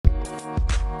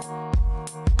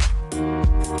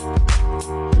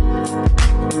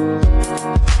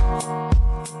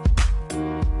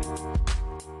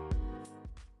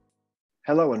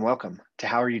Hello and welcome to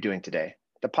How Are You Doing Today,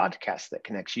 the podcast that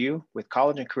connects you with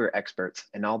college and career experts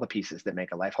and all the pieces that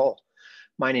make a life whole.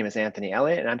 My name is Anthony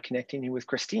Elliott, and I'm connecting you with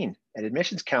Christine, an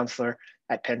admissions counselor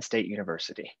at Penn State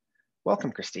University.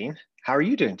 Welcome, Christine. How are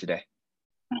you doing today?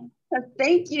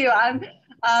 Thank you.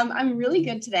 I'm really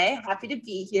good today. Happy to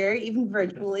be here, even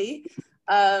virtually.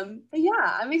 But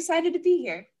yeah, I'm excited to be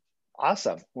here.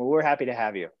 Awesome. Well, we're happy to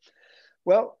have you.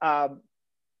 Well,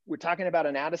 we're talking about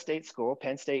an out-of-state school,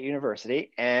 Penn State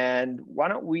University, and why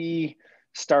don't we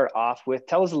start off with,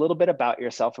 tell us a little bit about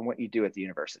yourself and what you do at the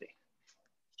university.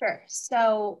 Sure.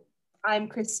 So I'm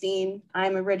Christine.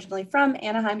 I'm originally from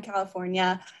Anaheim,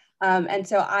 California. And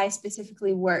so I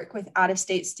specifically work with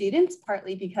out-of-state students,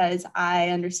 partly because I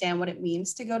understand what it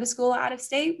means to go to school out of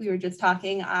state. We were just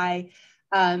talking, I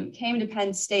came to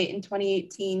Penn State in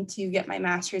 2018 to get my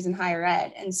master's in higher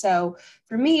ed. And so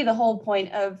for me, the whole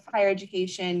point of higher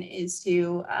education is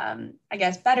to, I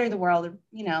guess, better the world,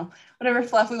 whatever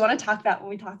fluff we want to talk about when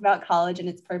we talk about college and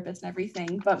its purpose and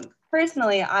everything. But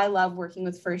personally, I love working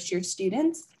with first-year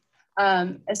students,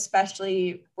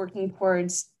 especially working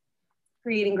towards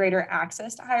creating greater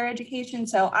access to higher education.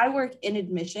 So I work in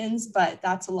admissions, but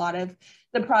that's a lot of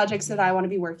the projects that I want to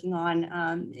be working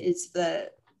on is the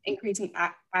increasing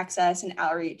access and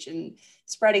outreach and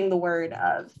spreading the word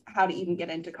of how to even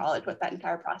get into college, what that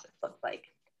entire process looks like.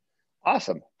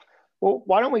 Awesome. Well,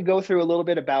 why don't we go through a little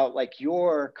bit about like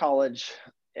your college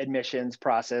admissions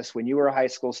process when you were a high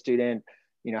school student?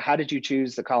 How did you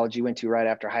choose the college you went to right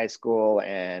after high school,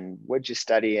 and what did you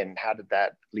study, and how did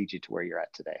that lead you to where you're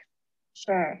at today?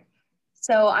 Sure.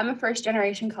 So I'm a first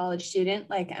generation college student,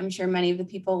 like I'm sure many of the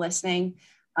people listening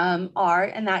are,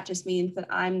 and that just means that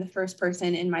I'm the first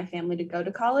person in my family to go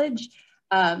to college,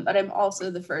 but I'm also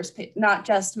the first, not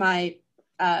just my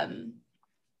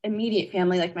immediate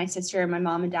family, like my sister and my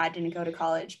mom and dad didn't go to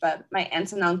college, but my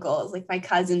aunts and uncles, like my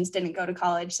cousins, didn't go to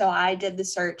college. So I did the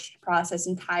search process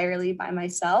entirely by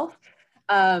myself.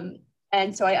 And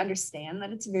so I understand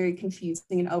that it's a very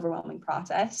confusing and overwhelming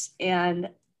process. And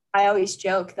I always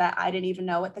joke that I didn't even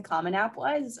know what the Common App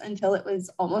was until it was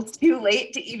almost too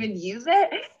late to even use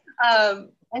it.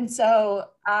 And so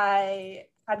I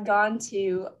had gone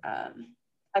to, I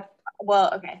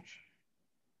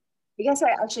guess I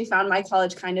actually found my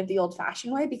college kind of the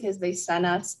old-fashioned way, because they sent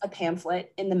us a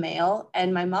pamphlet in the mail,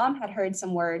 and my mom had heard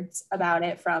some words about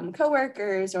it from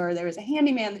coworkers, or there was a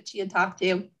handyman that she had talked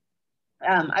to.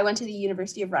 I went to the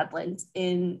University of Redlands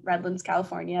in Redlands,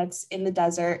 California. It's in the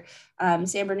desert,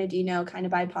 San Bernardino, kind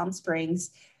of by Palm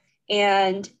Springs.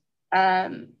 And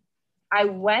I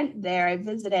went there, I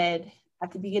visited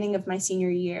at the beginning of my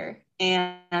senior year,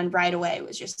 and right away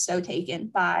was just so taken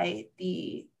by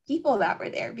the people that were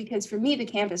there, because for me, the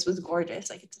campus was gorgeous.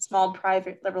 Like, it's a small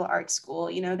private liberal arts school.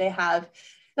 They have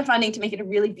the funding to make it a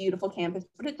really beautiful campus,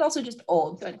 but it's also just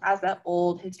old. So it has that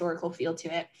old historical feel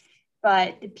to it.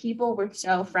 But the people were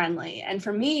so friendly. And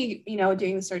for me,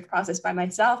 doing the search process by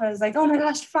myself, I was like, oh my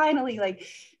gosh, finally, like,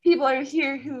 people are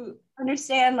here who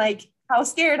understand like how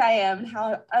scared I am and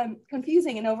how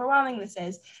confusing and overwhelming this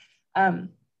is. So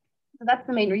that's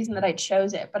the main reason that I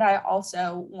chose it. But I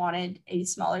also wanted a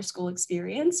smaller school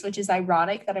experience, which is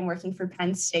ironic that I'm working for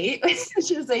Penn State, which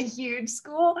is a huge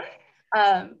school.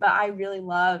 But I really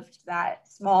loved that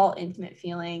small, intimate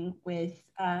feeling with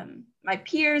my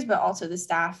peers, but also the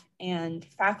staff and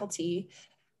faculty.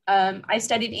 I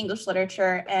studied English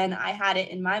literature, and I had it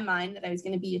in my mind that I was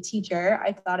going to be a teacher.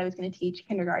 I thought I was going to teach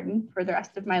kindergarten for the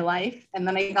rest of my life. And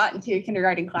then I got into a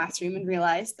kindergarten classroom and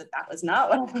realized that that was not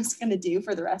what I was going to do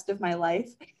for the rest of my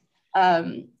life.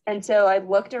 And so I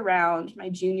looked around my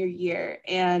junior year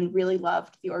and really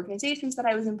loved the organizations that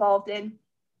I was involved in.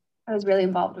 I was really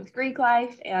involved with Greek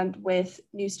life and with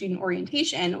new student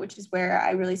orientation, which is where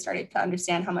I really started to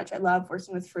understand how much I love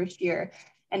working with first year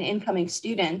and incoming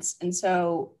students. And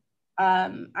so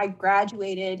I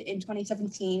graduated in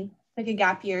 2017, took a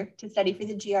gap year to study for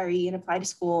the GRE and apply to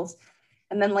schools,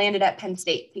 and then landed at Penn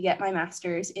State to get my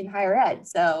master's in higher ed.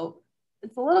 So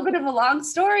it's a little bit of a long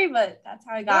story, but that's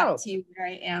how I got to where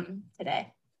I am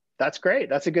today. That's great.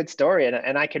 That's a good story.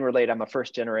 And I can relate. I'm a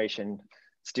first generation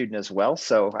student as well,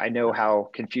 so I know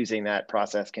how confusing that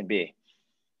process can be.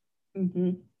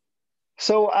 Mm-hmm.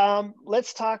 So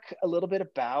let's talk a little bit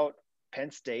about Penn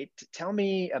State. Tell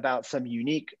me about some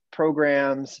unique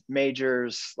programs,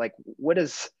 majors, like what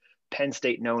is Penn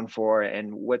State known for,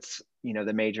 and what's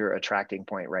the major attracting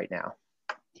point right now?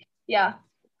 Yeah.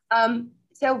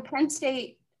 So Penn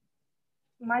State,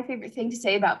 my favorite thing to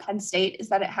say about Penn State is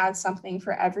that it has something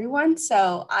for everyone.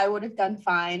 So I would have done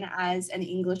fine as an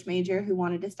English major who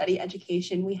wanted to study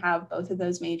education. We have both of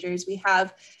those majors. We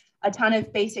have a ton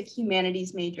of basic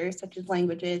humanities majors such as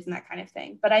languages and that kind of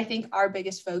thing. But I think our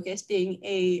biggest focus, being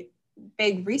a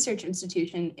big research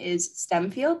institution, is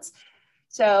STEM fields.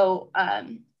 So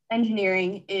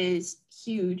engineering is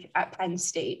huge at Penn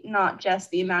State, not just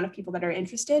the amount of people that are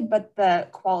interested, but the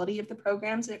quality of the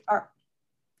programs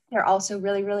they're also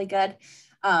really, really good.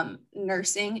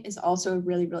 Nursing is also a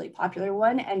really, really popular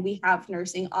one, and we have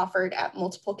nursing offered at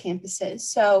multiple campuses.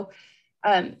 So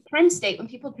Penn State, when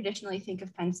people traditionally think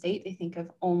of Penn State, they think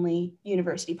of only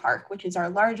University Park, which is our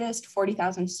largest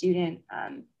 40,000 student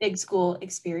big school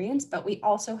experience, but we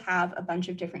also have a bunch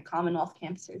of different Commonwealth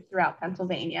campuses throughout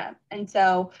Pennsylvania. And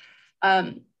so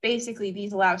basically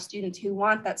these allow students who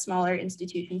want that smaller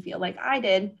institution feel, like I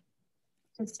did,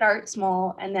 to start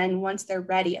small, and then once they're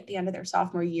ready at the end of their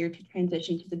sophomore year, to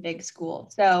transition to the big school.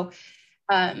 So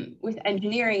with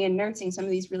engineering and nursing, some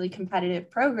of these really competitive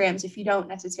programs, if you don't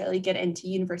necessarily get into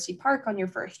University Park on your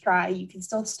first try, you can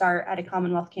still start at a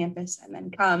Commonwealth campus and then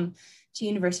come to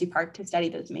University Park to study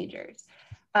those majors.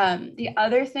 The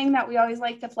other thing that we always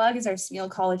like to plug is our Smeal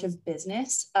College of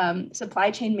Business.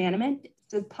 Supply chain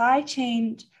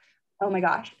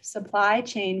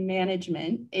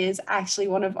management is actually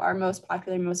one of our most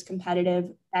popular, most competitive,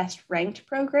 best ranked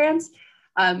programs.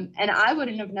 And I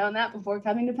wouldn't have known that before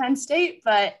coming to Penn State,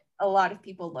 but a lot of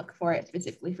people look for it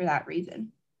specifically for that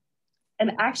reason.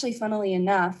 And actually, funnily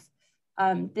enough,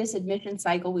 this admission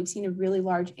cycle, we've seen a really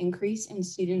large increase in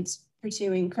students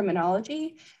pursuing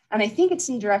criminology. And I think it's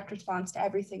in direct response to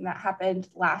everything that happened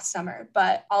last summer.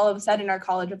 But all of a sudden, our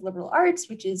College of Liberal Arts,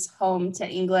 which is home to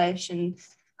English and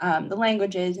the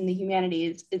languages and the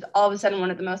humanities, is all of a sudden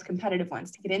one of the most competitive ones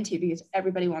to get into, because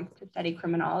everybody wants to study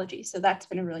criminology. So that's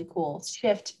been a really cool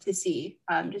shift to see,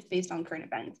 just based on current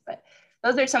events. But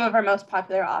those are some of our most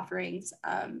popular offerings,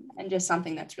 and just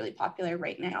something that's really popular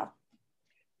right now.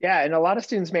 Yeah, and a lot of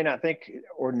students may not think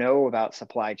or know about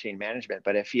supply chain management,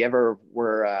 but if you ever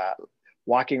were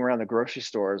walking around the grocery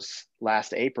stores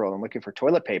last April and looking for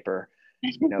toilet paper,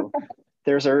 you know,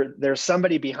 there's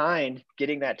somebody behind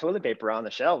getting that toilet paper on the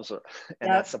shelves, and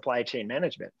that's supply chain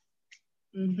management.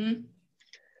 Mm-hmm.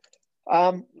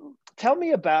 Tell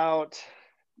me about,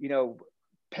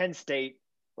 Penn State,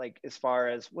 like as far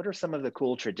as what are some of the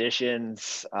cool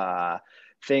traditions,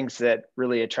 things that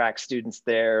really attract students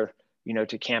there,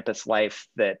 to campus life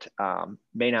that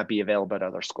may not be available at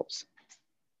other schools?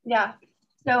 Yeah.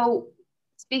 So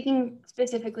speaking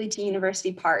specifically to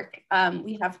University Park,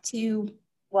 we have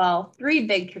three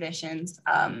big traditions.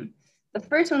 The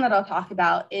first one that I'll talk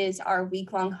about is our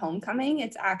week-long homecoming.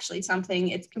 It's actually something,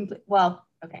 it's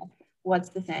what's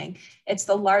the thing? It's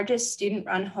the largest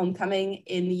student-run homecoming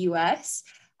in the US.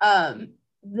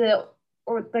 The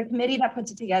committee that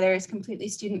puts it together is completely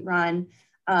student-run.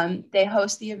 They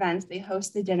host the events, they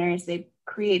host the dinners, they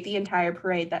create the entire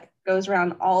parade that goes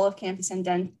around all of campus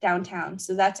and downtown.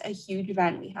 So that's a huge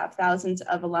event. We have thousands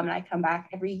of alumni come back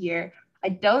every year. I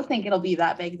don't think it'll be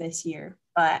that big this year,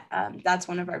 but that's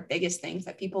one of our biggest things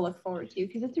that people look forward to,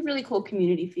 because it's a really cool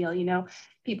community feel.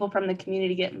 People from the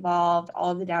community get involved,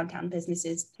 all of the downtown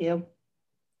businesses too.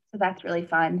 So that's really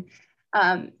fun.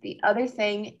 The other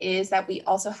thing is that we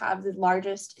also have the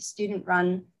largest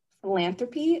student-run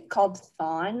philanthropy called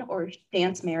Thon, or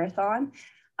Dance Marathon.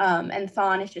 And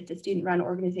Thon is just a student-run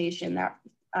organization that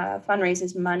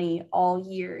fundraises money all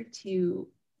year to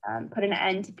put an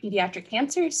end to pediatric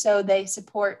cancer. So they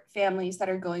support families that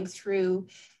are going through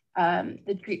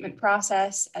the treatment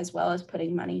process, as well as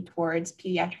putting money towards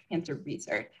pediatric cancer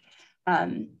research.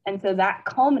 And so that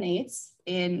culminates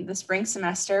in the spring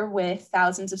semester with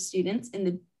thousands of students in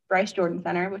the Bryce Jordan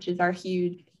Center, which is our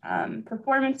huge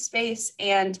performance space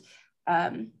and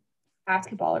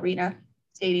basketball arena,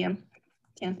 stadium.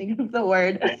 Can't think of the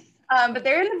word. But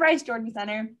they're in the Bryce Jordan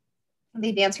Center.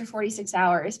 They dance for 46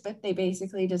 hours, but they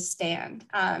basically just stand.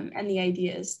 And the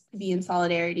idea is to be in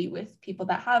solidarity with people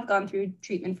that have gone through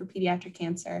treatment for pediatric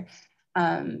cancer.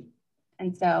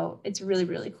 And so it's a really,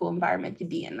 really cool environment to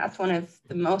be in. That's one of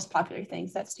the most popular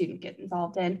things that students get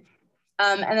involved in.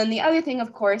 And then the other thing,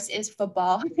 of course, is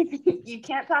football. You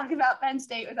can't talk about Penn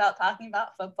State without talking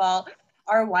about football.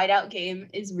 Our whiteout game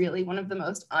is really one of the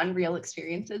most unreal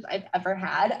experiences I've ever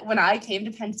had. When I came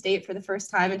to Penn State for the first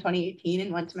time in 2018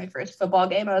 and went to my first football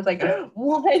game, I was like,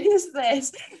 what is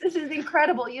this? This is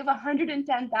incredible. You have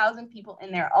 110,000 people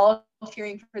in there all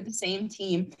cheering for the same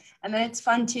team. And then it's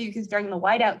fun too, because during the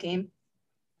whiteout game,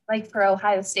 like for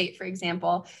Ohio State, for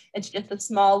example, it's just a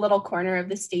small little corner of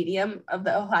the stadium of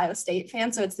the Ohio State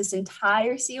fans. So it's this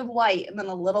entire sea of white and then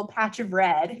a little patch of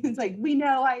red. It's like, we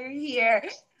know why you're here.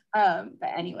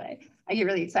 But anyway, I get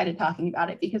really excited talking about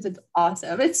it because it's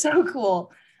awesome. It's so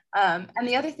cool. And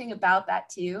the other thing about that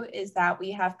too is that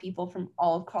we have people from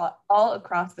all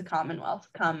across the Commonwealth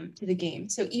come to the game.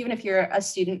 So even if you're a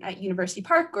student at University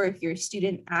Park, or if you're a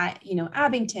student at,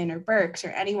 Abington or Berks or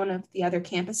any one of the other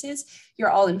campuses, you're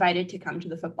all invited to come to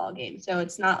the football game. So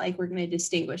it's not like we're going to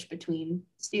distinguish between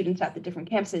students at the different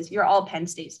campuses. You're all Penn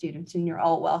State students and you're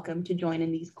all welcome to join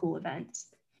in these cool events.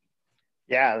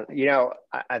 Yeah,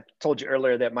 I told you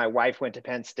earlier that my wife went to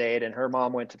Penn State and her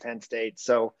mom went to Penn State.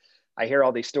 So I hear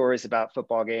all these stories about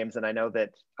football games, and I know that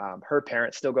her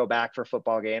parents still go back for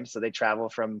football games. So they travel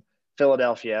from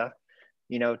Philadelphia,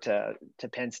 to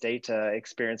Penn State to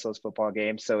experience those football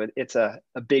games. So it's a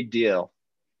big deal.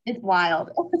 It's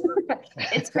wild.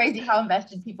 It's crazy how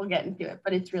invested people get into it,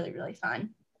 but it's really, really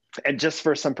fun. And just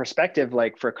for some perspective,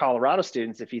 like for Colorado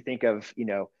students, if you think of,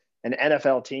 an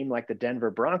NFL team like the Denver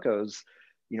Broncos,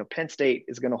 Penn State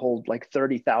is going to hold like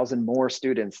 30,000 more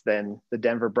students than the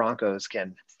Denver Broncos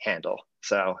can handle.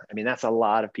 So, I mean, that's a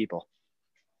lot of people.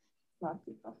 A lot of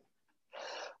people.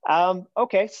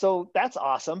 Okay, so that's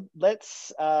awesome.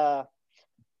 Let's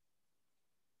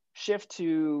shift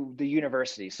to the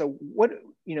university. So what,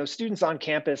 students on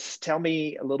campus, tell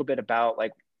me a little bit about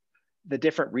like the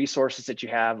different resources that you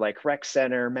have, like rec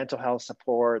center, mental health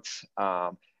supports,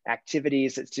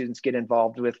 activities that students get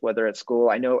involved with, whether at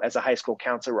school. I know as a high school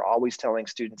counselor, we're always telling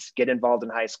students, get involved in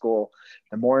high school.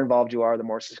 The more involved you are, the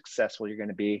more successful you're going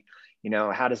to be.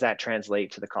 How does that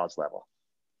translate to the college level?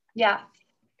 Yeah.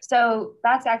 So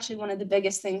that's actually one of the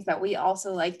biggest things that we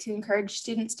also like to encourage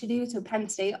students to do. So Penn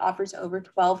State offers over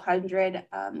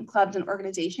 1,200 clubs and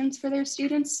organizations for their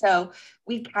students. So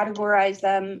we categorize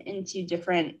them into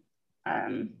different,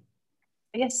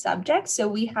 subjects. So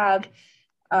we have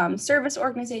service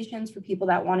organizations for people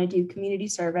that want to do community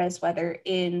service, whether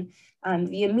in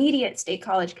the immediate state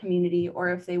college community or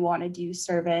if they want to do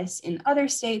service in other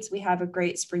states. We have a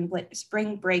great spring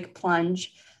break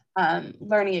plunge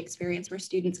learning experience where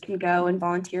students can go and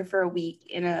volunteer for a week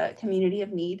in a community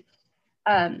of need.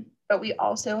 But we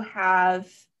also have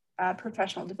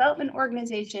professional development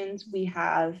organizations. We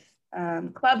have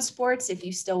club sports if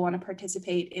you still want to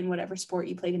participate in whatever sport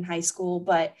you played in high school,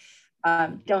 but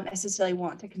don't necessarily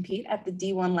want to compete at the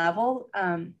D1 level.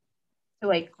 So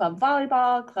like club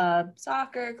volleyball, club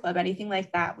soccer, club anything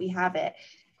like that, we have it.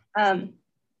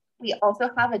 We also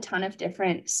have a ton of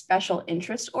different special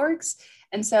interest orgs.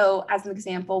 And so as an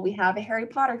example, we have a Harry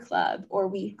Potter club, or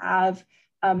we have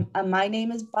a My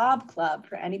Name is Bob club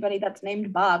for anybody that's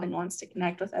named Bob and wants to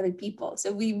connect with other people.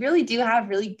 So we really do have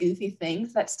really goofy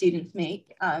things that students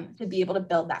make to be able to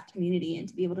build that community and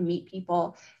to be able to meet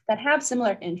people that have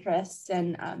similar interests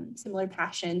and similar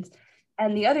passions.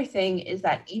 And the other thing is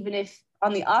that even if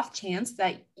on the off chance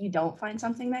that you don't find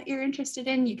something that you're interested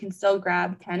in, you can still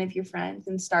grab 10 of your friends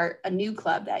and start a new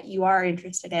club that you are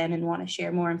interested in and want to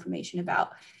share more information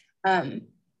about.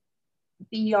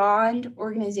 Beyond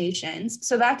organizations.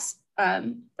 So that's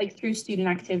like through student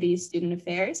activities, student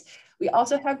affairs. We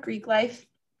also have Greek life.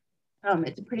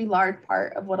 It's a pretty large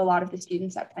part of what a lot of the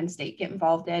students at Penn State get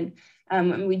involved in.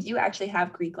 And we do actually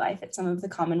have Greek life at some of the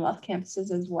Commonwealth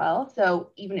campuses as well. So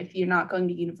even if you're not going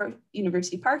to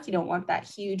University Park, you don't want that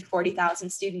huge 40,000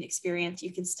 student experience,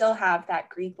 you can still have that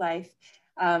Greek life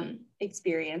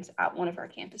experience at one of our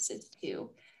campuses too.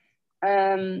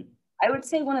 I would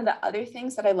say one of the other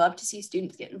things that I love to see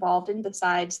students get involved in,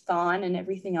 besides Thon and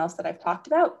everything else that I've talked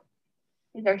about,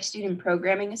 is our Student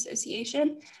Programming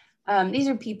Association. These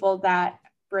are people that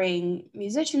bring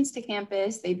musicians to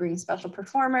campus. They bring special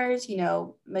performers,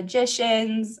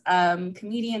 magicians,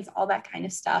 comedians, all that kind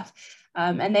of stuff.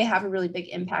 And they have a really big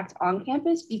impact on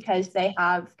campus because they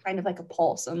have kind of like a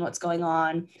pulse on what's going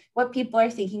on, what people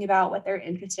are thinking about, what they're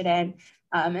interested in.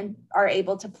 And are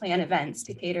able to plan events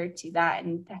to cater to that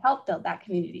and to help build that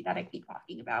community that I keep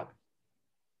talking about.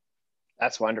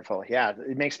 That's wonderful. Yeah,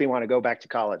 it makes me want to go back to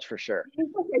college for sure.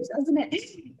 Doesn't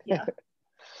it? Yeah.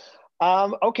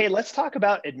 Okay, let's talk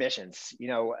about admissions.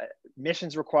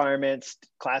 Admissions requirements,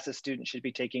 classes students should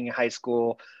be taking in high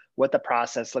school, what the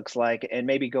process looks like, and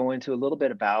maybe go into a little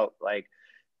bit about like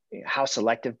how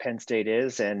selective Penn State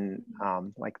is and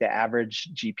like the average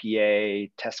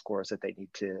GPA test scores that they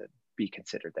need to be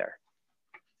considered there.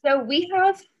 So we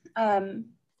have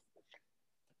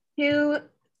two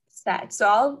sets.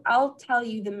 So I'll tell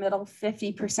you the middle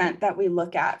 50% that we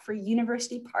look at for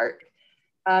University Park.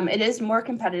 It is more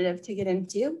competitive to get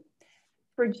into.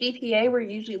 For GPA, we're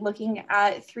usually looking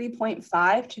at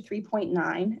 3.5 to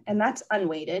 3.9, and that's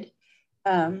unweighted.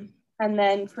 And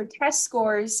then for test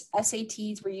scores,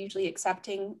 SATs, we're usually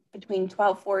accepting between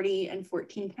 1240 and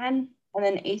 1410. And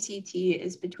then ACT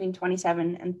is between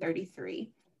 27 and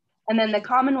 33. And then the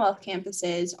Commonwealth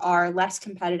campuses are less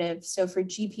competitive. So for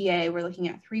GPA, we're looking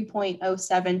at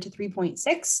 3.07 to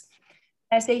 3.6.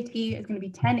 SAT is going to be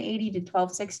 1080 to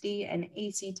 1260, and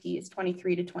ACT is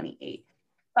 23 to 28.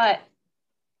 But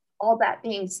all that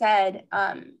being said,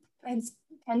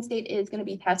 Penn State is going to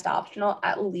be test optional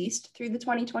at least through the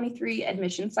 2023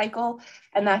 admission cycle.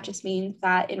 And that just means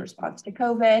that in response to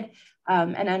COVID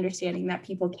and understanding that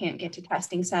people can't get to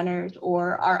testing centers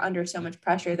or are under so much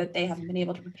pressure that they haven't been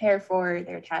able to prepare for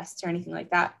their tests or anything like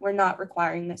that, we're not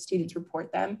requiring that students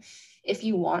report them. If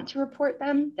you want to report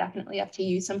them, definitely up to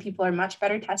you. Some people are much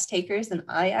better test takers than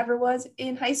I ever was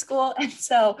in high school. And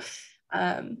so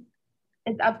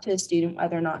it's up to the student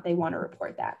whether or not they want to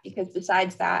report that, because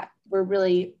besides that, we're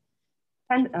really,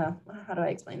 how do I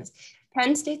explain this?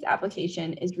 Penn State's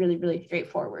application is really, really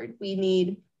straightforward. We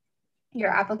need your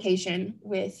application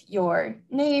with your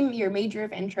name, your major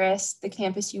of interest, the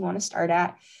campus you want to start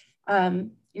at,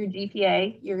 your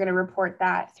GPA. You're going to report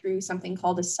that through something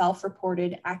called a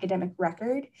self-reported academic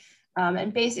record.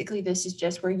 And basically this is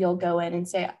just where you'll go in and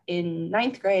say, in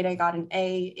 9th grade, I got an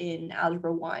A in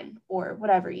Algebra 1 or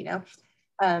whatever, you know.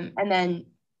 And then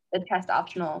the test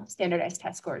optional standardized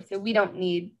test scores. So we don't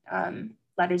need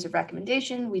letters of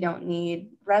recommendation. We don't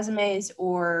need resumes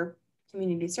or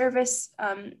community service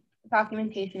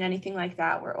documentation, anything like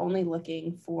that. We're only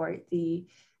looking for the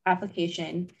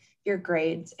application, your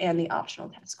grades, and the optional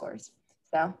test scores.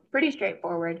 So pretty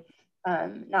straightforward,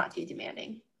 not too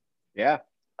demanding. Yeah,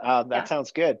 that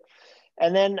sounds good.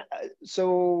 And then,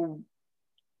 so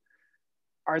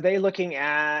are they looking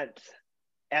at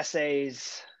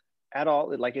essays at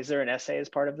all? Like, is there an essay as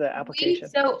part of the application?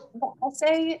 So the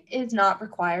essay is not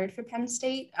required for Penn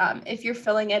State. If you're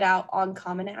filling it out on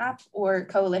Common App or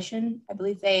Coalition, I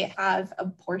believe they have a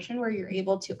portion where you're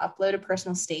able to upload a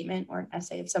personal statement or an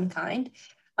essay of some kind.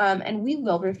 And we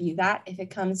will review that if it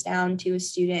comes down to a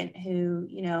student who,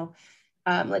 you know,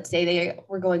 let's say they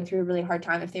were going through a really hard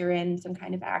time, if they were in some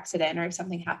kind of accident or if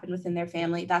something happened within their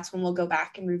family, that's when we'll go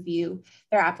back and review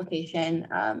their application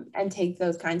and take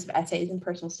those kinds of essays and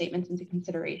personal statements into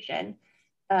consideration.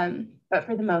 But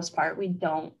for the most part, we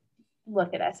don't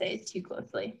look at essays too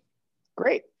closely.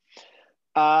 Great.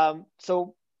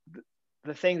 So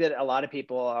the thing that a lot of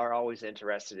people are always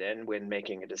interested in when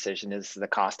making a decision is the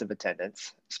cost of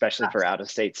attendance, especially for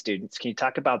out-of-state students. Can you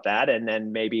talk about that, and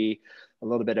then maybe a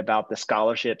little bit about the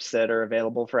scholarships that are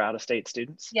available for out-of-state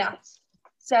students? Yeah.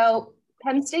 So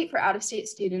Penn State for out-of-state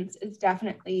students is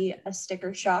definitely a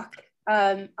sticker shock.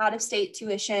 Out-of-state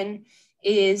tuition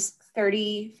is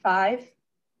 35.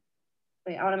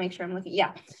 Wait, I want to make sure I'm looking.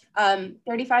 Yeah,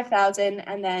 35,000,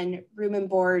 and then room and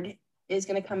board is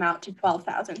going to come out to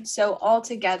 12,000. So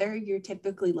altogether, you're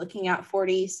typically looking at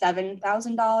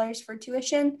 $47,000 for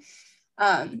tuition.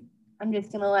 I'm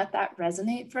just going to let that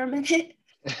resonate for a minute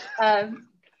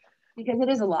because it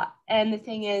is a lot. And the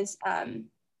thing is, Penn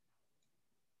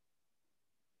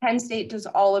State does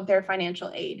all of their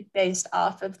financial aid based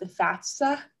off of the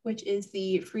FAFSA, which is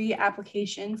the Free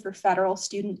Application for Federal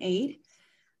Student Aid.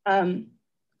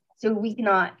 So we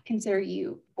cannot consider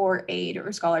you for aid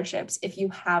or scholarships if you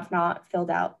have not filled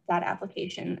out that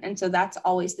application. And so that's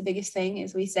always the biggest thing,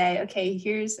 is we say, okay,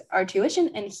 here's our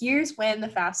tuition and here's when the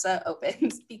FAFSA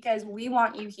opens, because we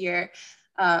want you here.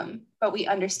 But we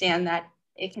understand that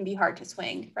it can be hard to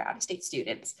swing for out-of-state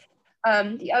students.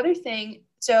 The other thing,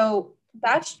 so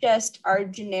that's just our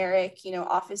generic, you know,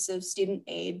 Office of Student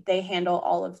Aid. They handle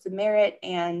all of the merit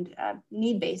and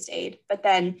need-based aid. But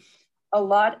then a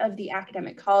lot of the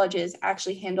academic colleges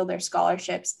actually handle their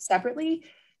scholarships separately.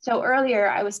 So earlier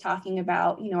I was talking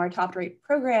about, you know, our top rate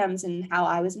programs and how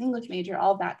I was an English major,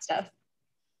 all of that stuff.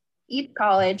 Each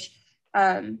college,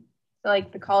 so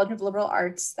like the College of Liberal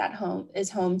Arts, that is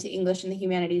home to English and the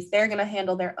humanities, they're going to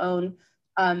handle their own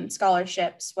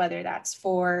scholarships, whether that's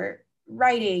for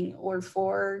writing or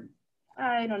for,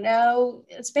 I don't know,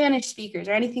 Spanish speakers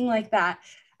or anything like that.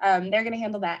 They're going to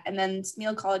handle that. And then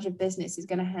Smeal College of Business is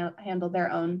going to handle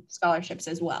their own scholarships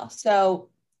as well. So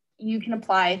you can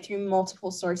apply through multiple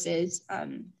sources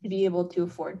to be able to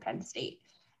afford Penn State.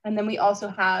 And then we also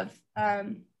have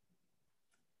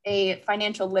a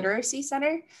financial literacy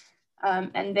center,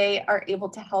 and they are able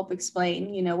to help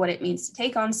explain, you know, what it means to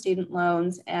take on student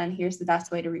loans, and here's the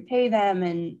best way to repay them,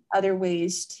 and other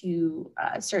ways to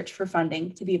search for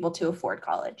funding to be able to afford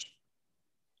college.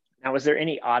 Now, is there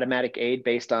any automatic aid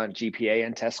based on GPA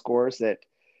and test scores that,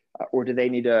 or do they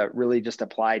need to really just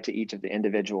apply to each of the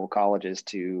individual colleges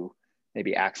to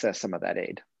maybe access some of that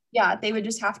aid? Yeah, they would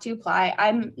just have to apply.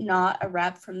 I'm not a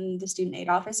rep from the student aid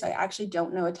office, so I actually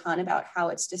don't know a ton about how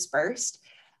it's dispersed.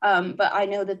 But I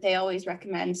know that they always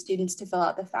recommend students to fill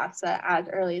out the FAFSA as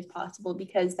early as possible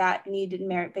because that needed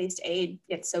merit-based aid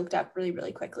gets soaked up really,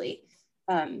 really quickly,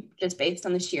 just based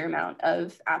on the sheer amount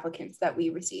of applicants that we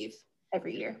receive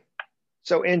every year.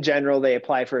 So in general, they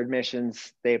apply for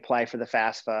admissions, they apply for the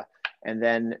FAFSA, and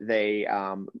then they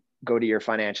go to your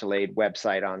financial aid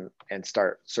website and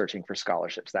start searching for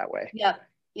scholarships that way. Yep.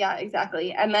 Yeah,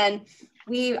 exactly. And then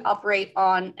we operate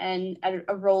on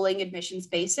a rolling admissions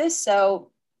basis. So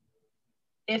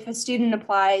if a student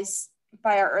applies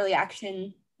by our early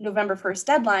action November 1st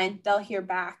deadline, they'll hear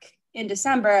back in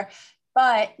December.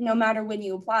 But no matter when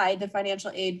you apply, the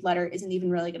financial aid letter isn't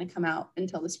even really going to come out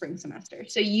until the spring semester.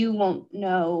 So you won't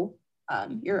know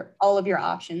all of your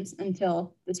options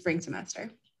until the spring semester.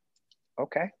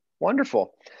 Okay,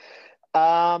 wonderful.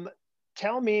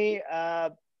 Tell me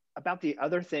about the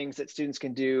other things that students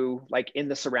can do, like in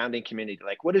the surrounding community.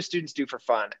 Like, what do students do for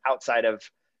fun outside of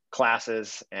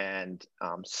classes and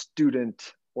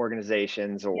student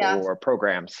organizations or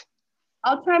programs?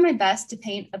 I'll try my best to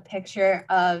paint a picture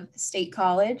of State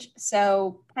College.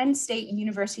 So Penn State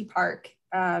University Park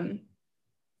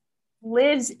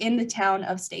lives in the town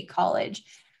of State College.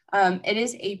 It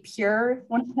is a pure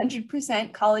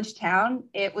 100% college town.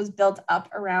 It was built up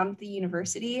around the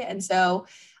university. And so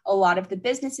a lot of the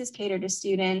businesses cater to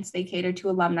students. They cater to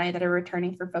alumni that are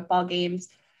returning for football games.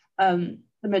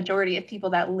 The majority of people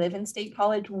that live in State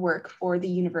College work for the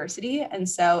university. And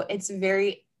so it's a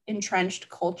very entrenched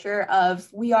culture of,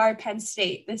 we are Penn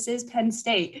State. This is Penn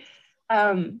State.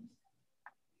 And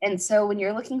so when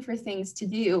you're looking for things to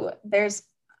do, there's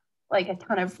like a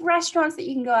ton of restaurants that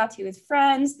you can go out to with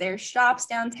friends. There's shops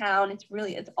downtown.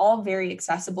 It's all very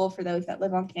accessible for those that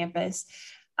live on campus.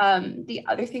 The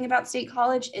other thing about State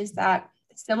College is that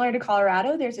similar to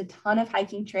Colorado, there's a ton of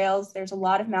hiking trails. There's a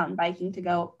lot of mountain biking to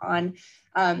go on.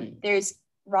 There's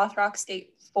Rothrock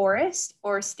State Forest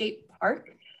or State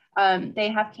Park. They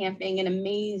have camping and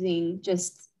amazing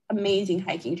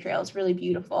hiking trails, really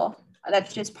beautiful.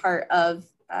 That's just part of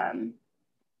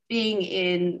being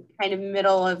in kind of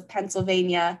middle of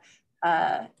Pennsylvania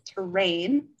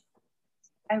terrain.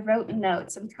 I wrote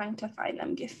notes. I'm trying to find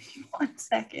them. Give me 1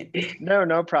 second.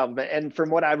 No problem. And from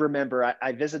what I remember,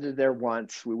 I visited there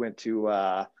once. We went to,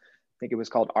 I think it was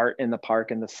called Art in the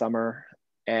Park in the summer.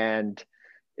 And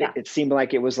it seemed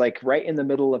like it was like right in the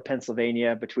middle of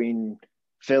Pennsylvania between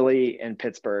Philly and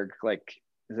Pittsburgh. Like,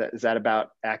 is that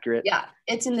about accurate? Yeah,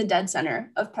 it's in the dead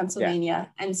center of Pennsylvania.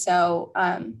 Yeah. And so,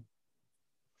 I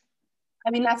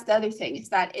mean, that's the other thing is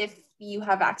that if you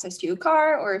have access to a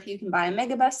car or if you can buy a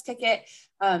megabus ticket,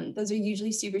 those are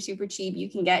usually super, super cheap. You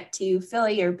can get to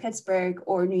Philly or Pittsburgh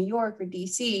or New York or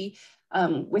DC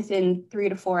within 3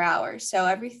 to 4 hours. So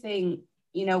everything,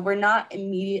 we're not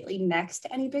immediately next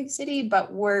to any big city,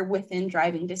 but we're within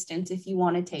driving distance if you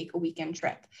want to take a weekend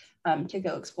trip to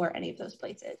go explore any of those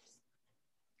places.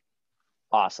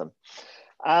 Awesome.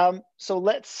 So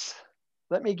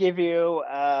let me give you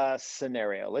a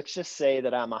scenario. Let's just say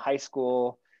that I'm a high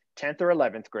school 10th or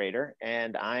 11th grader,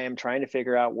 and I am trying to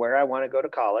figure out where I want to go to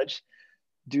college.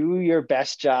 Do your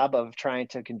best job of trying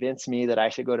to convince me that I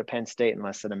should go to Penn State in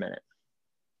less than a minute.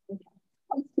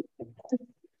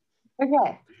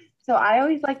 Okay. So I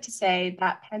always like to say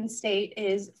that Penn State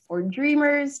is for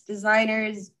dreamers,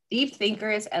 designers, deep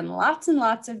thinkers, and lots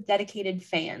of dedicated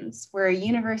fans. We're a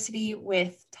university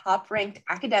with top-ranked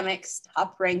academics,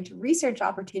 top-ranked research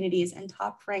opportunities, and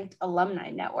top-ranked alumni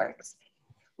networks.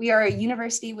 We are a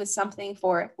university with something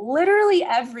for literally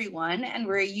everyone, and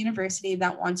we're a university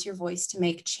that wants your voice to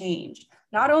make change,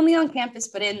 not only on campus,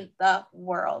 but in the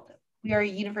world. We are a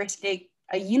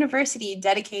university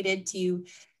dedicated to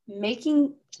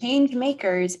making change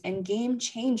makers and game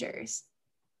changers.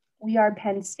 We are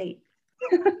Penn State.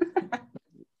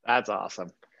 That's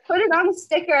awesome. Put it on a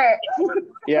sticker.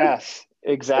 Yes,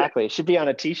 exactly. It should be on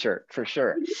a t-shirt for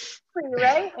sure.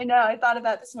 Right? I know. I thought of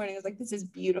that this morning. I was like, this is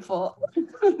beautiful.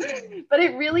 But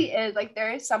it really is. Like,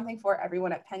 there is something for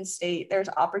everyone at Penn State. There's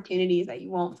opportunities that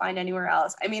you won't find anywhere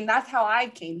else. I mean, that's how I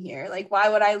came here. Like, why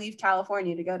would I leave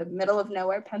California to go to middle of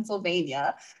nowhere,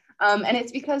 Pennsylvania? And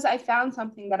it's because I found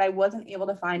something that I wasn't able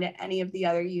to find at any of the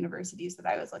other universities that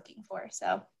I was looking for.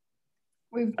 So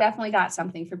we've definitely got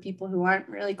something for people who aren't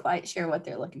really quite sure what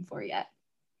they're looking for yet.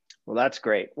 Well, that's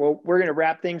great. Well, we're going to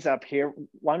wrap things up here.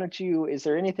 Why don't you, is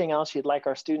there anything else you'd like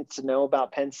our students to know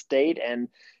about Penn State, and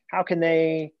how can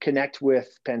they connect with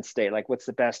Penn State? Like, what's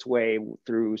the best way,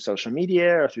 through social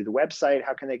media or through the website?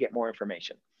 How can they get more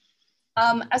information?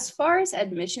 As far as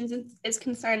admissions is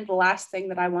concerned, the last thing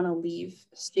that I want to leave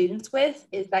students with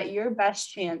is that your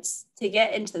best chance to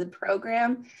get into the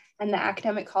program and the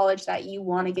academic college that you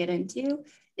want to get into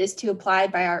is to apply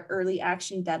by our early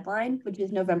action deadline, which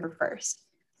is November 1st.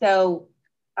 So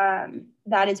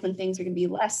that is when things are going to be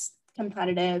less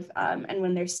competitive and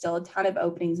when there's still a ton of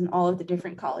openings in all of the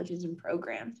different colleges and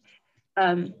programs.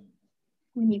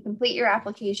 When you complete your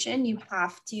application, you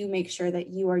have to make sure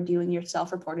that you are doing your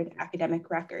self-reported academic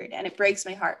record. And it breaks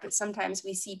my heart, but sometimes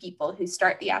we see people who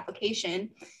start the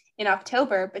application in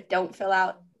October, but don't fill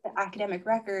out the academic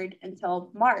record until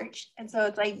March. And so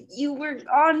it's like, you were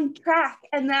on track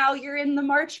and now you're in the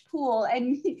March pool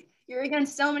and you're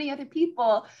against so many other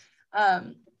people.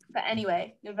 But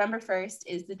anyway, November 1st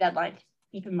is the deadline to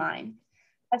keep in mind.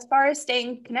 As far as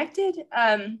staying connected,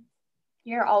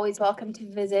 you're always welcome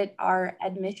to visit our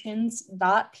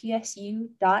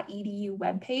admissions.psu.edu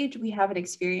webpage. We have an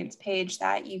experience page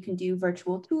that you can do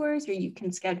virtual tours or you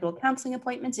can schedule counseling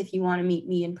appointments if you want to meet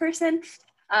me in person.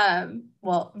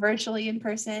 Virtually in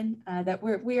person, that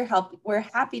we're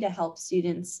happy to help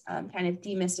students kind of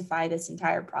demystify this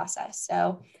entire process.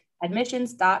 So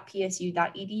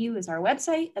admissions.psu.edu is our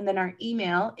website, and then our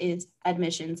email is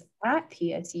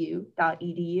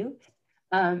admissions@psu.edu.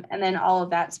 And then all of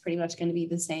that's pretty much going to be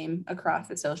the same across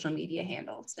the social media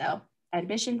handles. So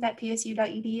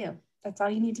admissions@psu.edu. That's all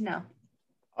you need to know.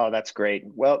 Oh, that's great.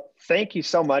 Well, thank you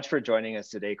so much for joining us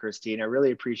today, Christine. I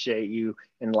really appreciate you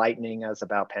enlightening us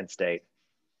about Penn State.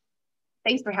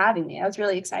 Thanks for having me. I was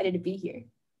really excited to be here.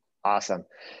 Awesome.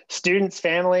 Students,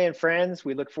 family, and friends,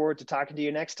 we look forward to talking to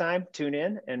you next time. Tune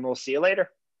in and we'll see you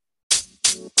later.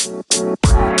 You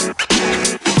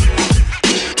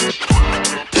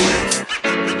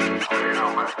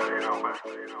know, man.